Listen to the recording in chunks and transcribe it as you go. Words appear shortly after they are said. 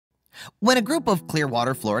When a group of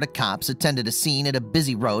Clearwater, Florida cops attended a scene at a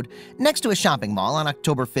busy road next to a shopping mall on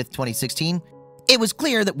October 5, 2016, it was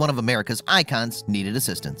clear that one of America's icons needed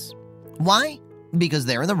assistance. Why? Because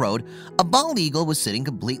there in the road, a bald eagle was sitting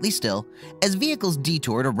completely still as vehicles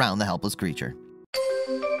detoured around the helpless creature.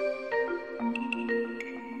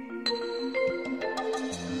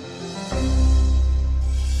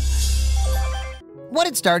 What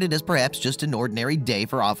had started as perhaps just an ordinary day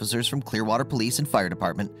for officers from Clearwater Police and Fire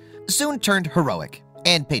Department soon turned heroic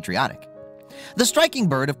and patriotic. The striking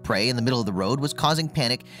bird of prey in the middle of the road was causing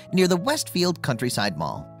panic near the Westfield Countryside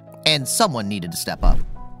Mall, and someone needed to step up.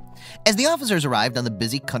 As the officers arrived on the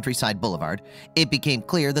busy Countryside Boulevard, it became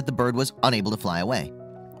clear that the bird was unable to fly away.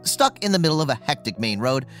 Stuck in the middle of a hectic main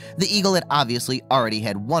road, the eagle had obviously already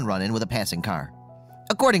had one run-in with a passing car.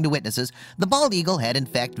 According to witnesses, the bald eagle had in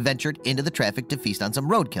fact ventured into the traffic to feast on some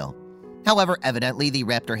roadkill. However, evidently the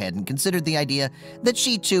raptor hadn't considered the idea that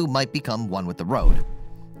she too might become one with the road.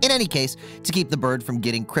 In any case, to keep the bird from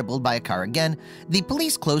getting crippled by a car again, the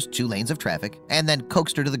police closed 2 lanes of traffic and then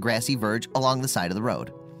coaxed her to the grassy verge along the side of the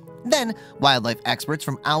road. Then, wildlife experts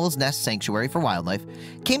from Owl's Nest Sanctuary for Wildlife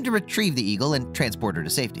came to retrieve the eagle and transport her to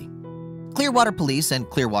safety. Clearwater Police and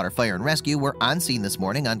Clearwater Fire and Rescue were on scene this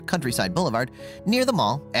morning on Countryside Boulevard near the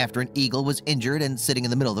mall after an eagle was injured and sitting in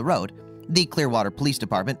the middle of the road, the Clearwater Police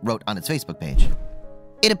Department wrote on its Facebook page.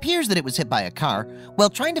 It appears that it was hit by a car while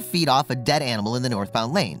trying to feed off a dead animal in the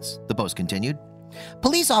northbound lanes, the post continued.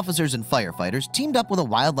 Police officers and firefighters teamed up with a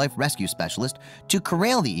wildlife rescue specialist to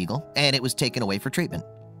corral the eagle, and it was taken away for treatment.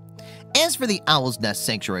 As for the Owl's Nest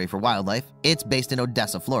Sanctuary for Wildlife, it's based in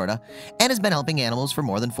Odessa, Florida, and has been helping animals for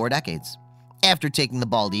more than 4 decades. After taking the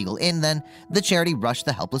bald eagle in, then, the charity rushed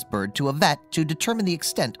the helpless bird to a vet to determine the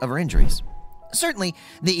extent of her injuries. Certainly,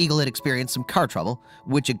 the eagle had experienced some car trouble,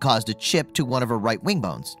 which had caused a chip to one of her right wing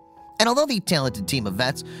bones. And although the talented team of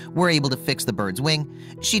vets were able to fix the bird's wing,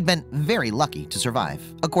 she'd been very lucky to survive,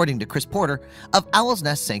 according to Chris Porter of Owl's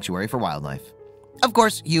Nest Sanctuary for Wildlife. Of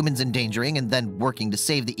course, humans endangering and then working to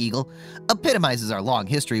save the eagle epitomizes our long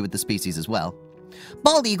history with the species as well.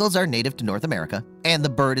 Bald eagles are native to North America, and the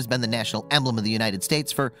bird has been the national emblem of the United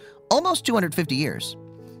States for almost 250 years.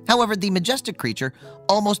 However, the majestic creature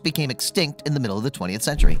almost became extinct in the middle of the 20th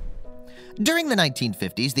century. During the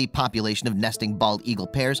 1950s, the population of nesting bald eagle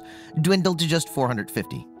pairs dwindled to just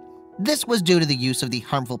 450. This was due to the use of the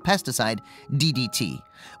harmful pesticide DDT,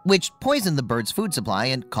 which poisoned the bird's food supply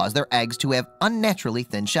and caused their eggs to have unnaturally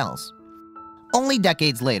thin shells. Only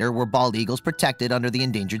decades later were bald eagles protected under the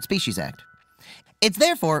Endangered Species Act. It's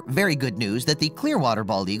therefore very good news that the Clearwater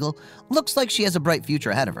bald eagle looks like she has a bright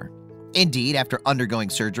future ahead of her. Indeed, after undergoing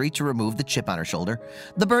surgery to remove the chip on her shoulder,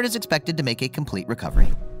 the bird is expected to make a complete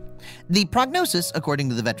recovery. The prognosis, according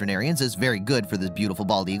to the veterinarians, is very good for this beautiful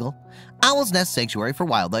bald eagle. Owl's Nest Sanctuary for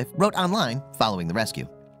Wildlife wrote online following the rescue.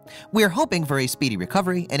 "We're hoping for a speedy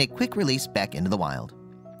recovery and a quick release back into the wild."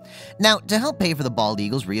 Now, to help pay for the bald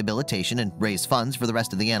eagle's rehabilitation and raise funds for the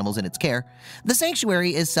rest of the animals in its care, the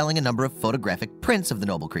sanctuary is selling a number of photographic prints of the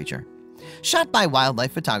noble creature. Shot by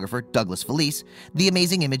wildlife photographer Douglas Felice, the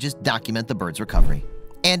amazing images document the bird's recovery.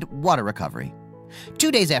 And what a recovery.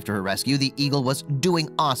 2 days after her rescue, the eagle was doing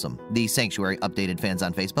awesome, the sanctuary updated fans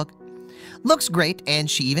on Facebook. "Looks great, and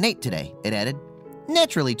she even ate today," it added.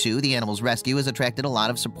 Naturally, too, the animal's rescue has attracted a lot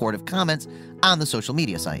of supportive comments on the social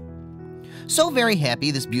media site. "So very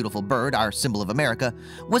happy this beautiful bird, our symbol of America,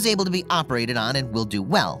 was able to be operated on and will do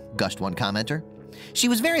well," gushed one commenter. "She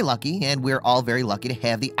was very lucky, and we're all very lucky to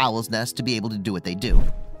have the Owl's Nest to be able to do what they do.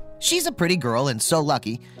 She's a pretty girl and so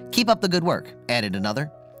lucky. Keep up the good work," added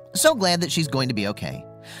another. "So glad that she's going to be okay.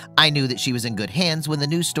 I knew that she was in good hands when the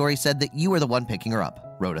news story said that you were the one picking her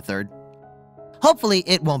up," wrote a third. Hopefully,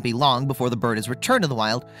 it won't be long before the bird is returned to the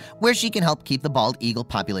wild, where she can help keep the bald eagle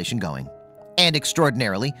population going. And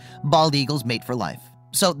extraordinarily, bald eagles mate for life.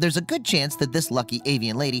 So there's a good chance that this lucky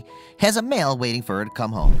avian lady has a male waiting for her to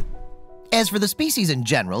come home. As for the species in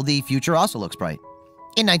general, the future also looks bright.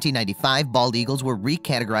 In 1995, bald eagles were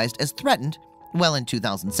recategorized as threatened, while in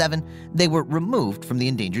 2007, they were removed from the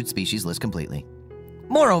endangered species list completely.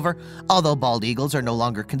 Moreover, although bald eagles are no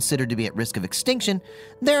longer considered to be at risk of extinction,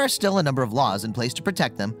 there are still a number of laws in place to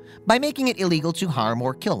protect them by making it illegal to harm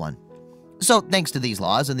or kill one. So thanks to these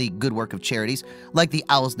laws and the good work of charities like the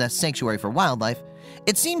Owl's Nest Sanctuary for Wildlife,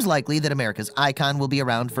 it seems likely that America's icon will be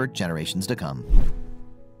around for generations to come.